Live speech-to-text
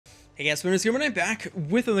Hey guys, Gamer back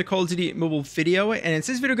with another Call of Duty mobile video, and in this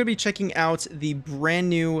video we're going to be checking out the brand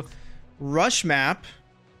new Rush map,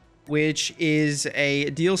 which is a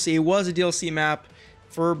DLC. It was a DLC map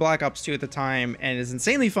for Black Ops 2 at the time, and it's an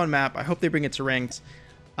insanely fun map. I hope they bring it to ranked.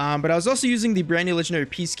 But I was also using the brand new legendary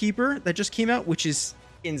Peacekeeper that just came out, which is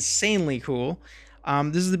insanely cool.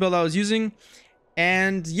 This is the build I was using,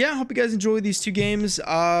 and yeah, I hope you guys enjoy these two games.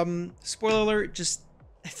 Spoiler alert, just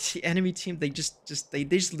the enemy team, they just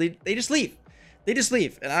leave,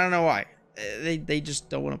 and I don't know why. They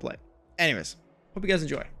just don't want to play. Anyways, hope you guys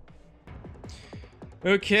enjoy.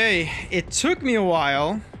 Okay, it took me a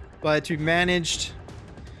while, but we managed.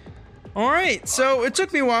 All right, so it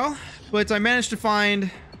took me a while, but I managed to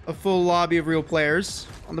find a full lobby of real players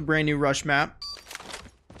on the brand new Rush map.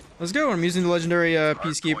 Let's go. I'm using the legendary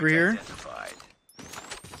Peacekeeper here.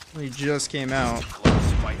 He just came out.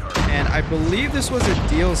 And I believe this was a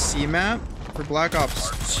DLC map for Black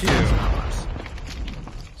Ops 2.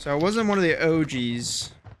 So it wasn't one of the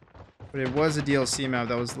OGs, but it was a DLC map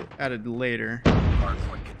that was added later.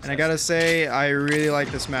 And I gotta say, I really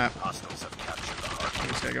like this map. Get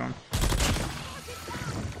this guy going.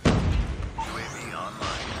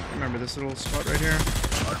 Remember this little spot right here?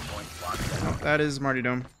 Oh, that is Marty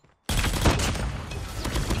Dome.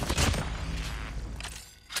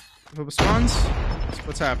 Hope it spawns.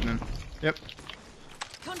 What's happening? Yep.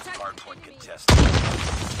 Hardpoint contested.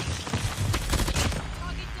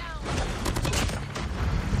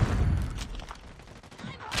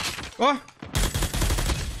 Oh!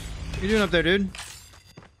 What are you doing up there, dude?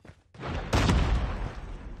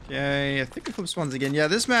 Okay, I think it flip spawns again. Yeah,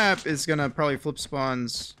 this map is gonna probably flip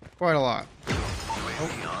spawns quite a lot. Oh.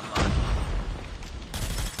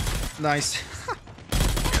 Nice.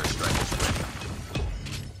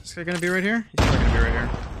 Is he gonna be right here? He's probably gonna be right here.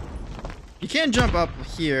 You can jump up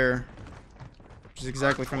here, which is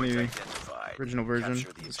exactly from the original version.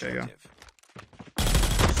 This guy go.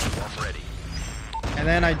 And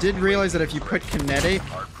then I did realize that if you put kinetic,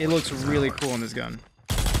 it looks really cool in this gun.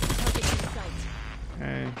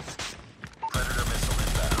 Okay. Oh,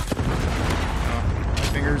 my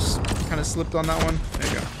fingers kind of slipped on that one. There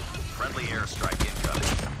you go. Friendly airstrike incoming.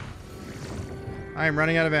 I am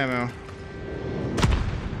running out of ammo.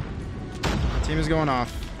 Team is going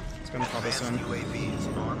off. It's gonna pop us in. UAV is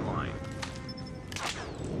online.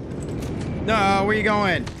 No, where you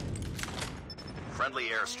going? Friendly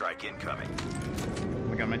airstrike incoming. Oh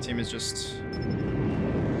my god, my team is just.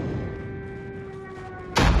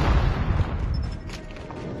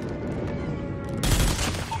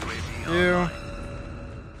 You.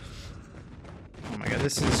 Oh my god,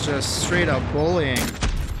 this is just straight up bullying.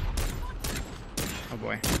 Oh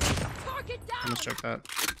boy. I must check that.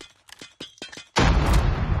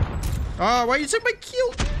 Oh, why you took my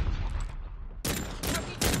kill?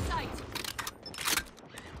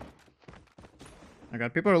 I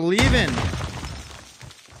got people are leaving.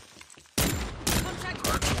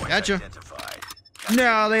 Gotcha.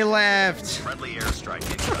 No, they left. Friendly airstrike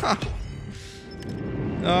incoming.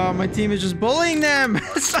 Oh, my team is just bullying them.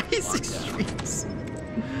 Size extremes.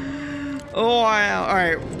 Oh, wow. All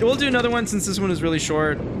right, we'll do another one since this one is really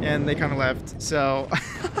short and they kind of left. So,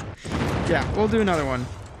 yeah, we'll do another one.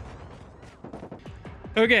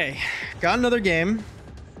 Okay, got another game.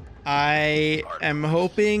 I am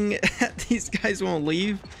hoping these guys won't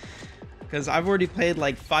leave because I've already played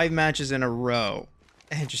like 5 matches in a row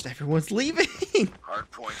and just everyone's leaving.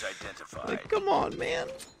 Hardpoint identified. Like, come on, man.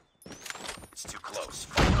 It's too close.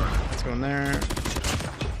 Let's go in there.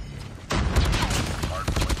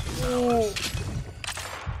 Oh.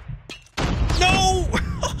 No!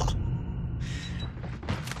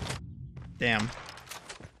 Damn.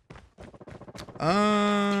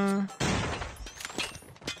 I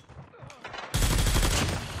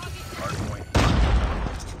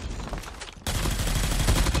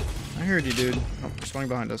heard you, dude. Oh, they're spawning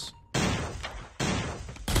behind us.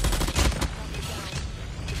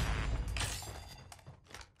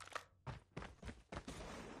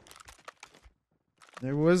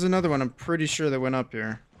 There was another one, I'm pretty sure, that went up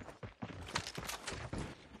here.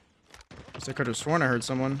 I could have sworn I heard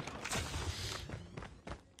someone.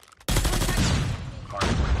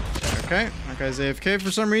 Okay, that guy's AFK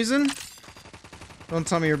for some reason. Don't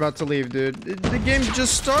tell me you're about to leave, dude. The game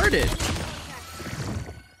just started.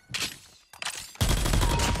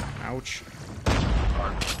 Ouch.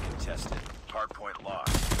 Hardpoint contested. Hardpoint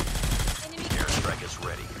lost. Airstrike is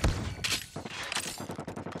ready.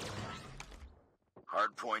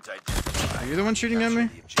 Hardpoint identified. Are you the one shooting at me?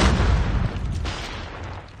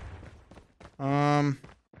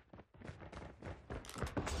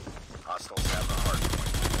 Hostiles have the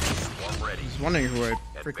hardpoint. Swarm ready. He's wondering who I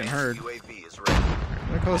freaking heard. UAV is ready.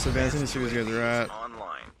 They're close to advancing to see where these guys are at.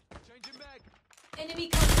 Online. Enemy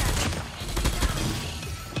contact.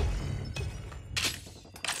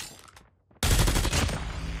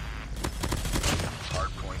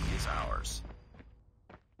 Hardpoint is ours.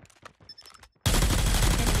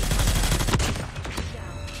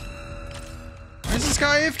 Why is this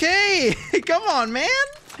guy AFK? Come on, man.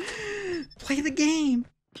 Play the game.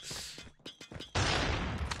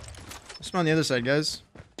 Just on the other side, guys.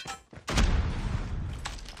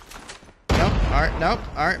 Nope. All right. Nope.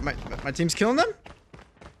 All right. My team's killing them.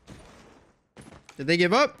 Did they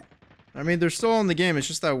give up? I mean, they're still in the game. It's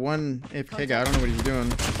just that one AFK guy. I don't know what he's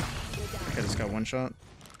doing. I just got one shot.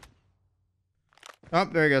 Oh,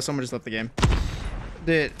 there you go. Someone just left the game.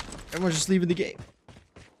 Did everyone's just leaving the game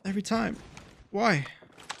every time? Why?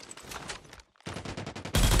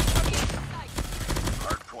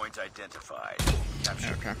 Hardpoint identified.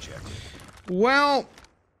 Capture Okay. objective. Well,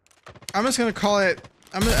 I'm just gonna call it.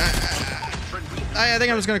 I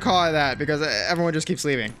think I'm just gonna call it that because everyone just keeps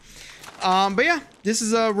leaving. But yeah, this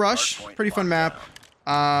is a Rush. Pretty fun map.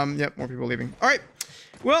 Yep, more people leaving. All right.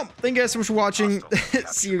 Well, thank you guys so much for watching.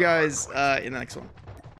 See you guys in the next one.